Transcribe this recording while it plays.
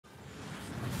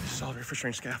Oliver for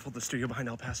Strange Scaffold, the studio behind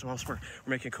El Paso elsewhere.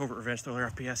 We're making a covert revenge thriller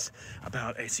FPS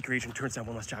about a secret agent turns down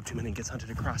one last job too many and gets hunted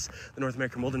across the North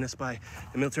American wilderness by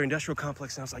the military-industrial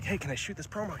complex. And I was like, hey, can I shoot this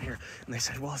promo here? And they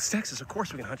said, well, it's Texas, of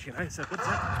course we can hunt you. And I said, what's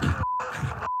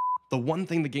that? The one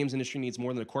thing the games industry needs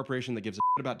more than a corporation that gives a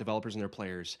shit about developers and their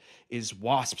players is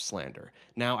WASP slander.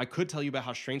 Now, I could tell you about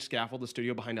how Strange Scaffold, the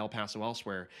studio behind El Paso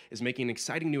elsewhere, is making an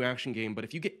exciting new action game, but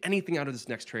if you get anything out of this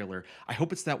next trailer, I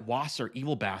hope it's that WASPs are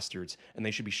evil bastards and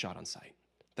they should be shot on sight.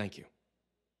 Thank you.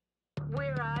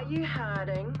 Where are you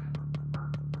hiding?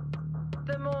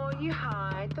 The more you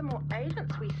hide, the more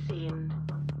agents we send.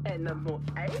 And the more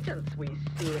agents we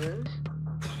send,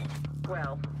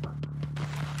 well,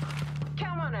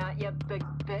 come on out, you big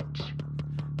bitch.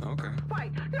 Okay.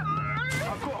 Wait, no!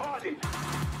 I've got Hardy.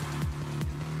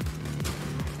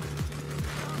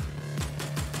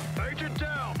 Agent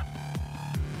down.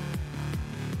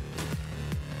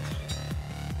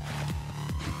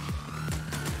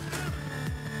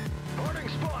 Harding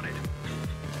spotted.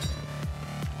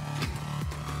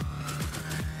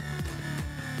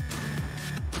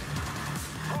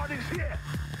 Harding's here.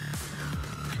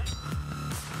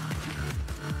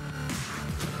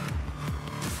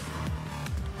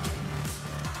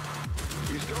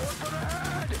 He's going for the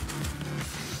head!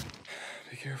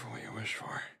 Be careful what you wish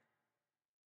for.